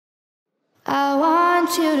I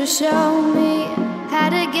want you to show me how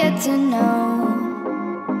to get to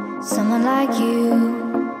know someone like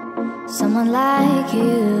you, someone like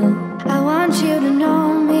you. I want you to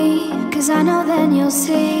know me, 'cause I know then you'll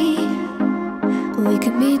see we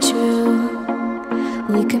could be true,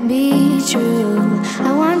 we can be true.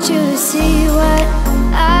 I want you to see what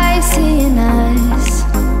I see in us,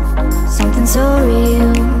 something so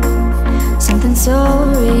real, something so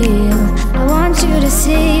real. I want you to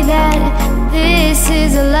see that this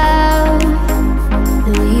is a love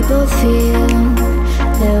that we both feel,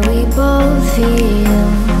 that we both feel.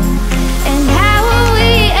 And how will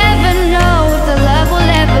we ever know if the love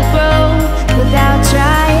will ever grow without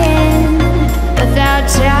trying, without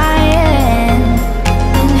trying?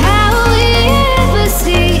 And how will we ever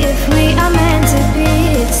see if we are meant to be?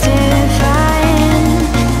 It's terrifying,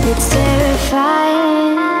 it's terrifying.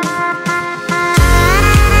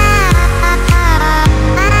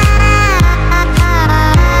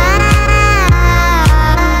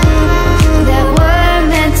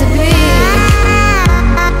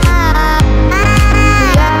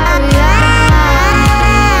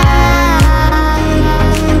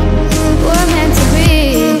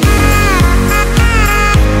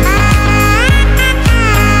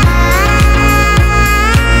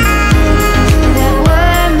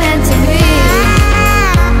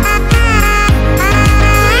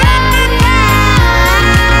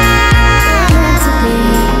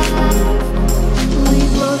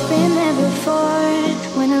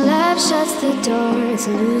 It's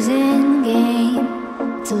a losing game,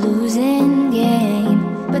 it's a losing game.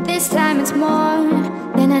 But this time it's more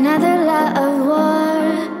than another lot of war.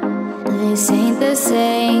 This ain't the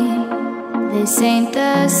same, this ain't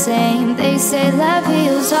the same. They say love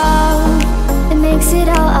heals all, it makes it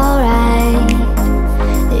all alright.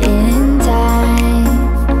 In time,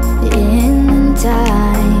 in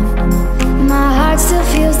time. My heart still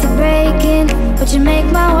feels the breaking, but you make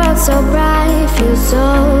my world so bright.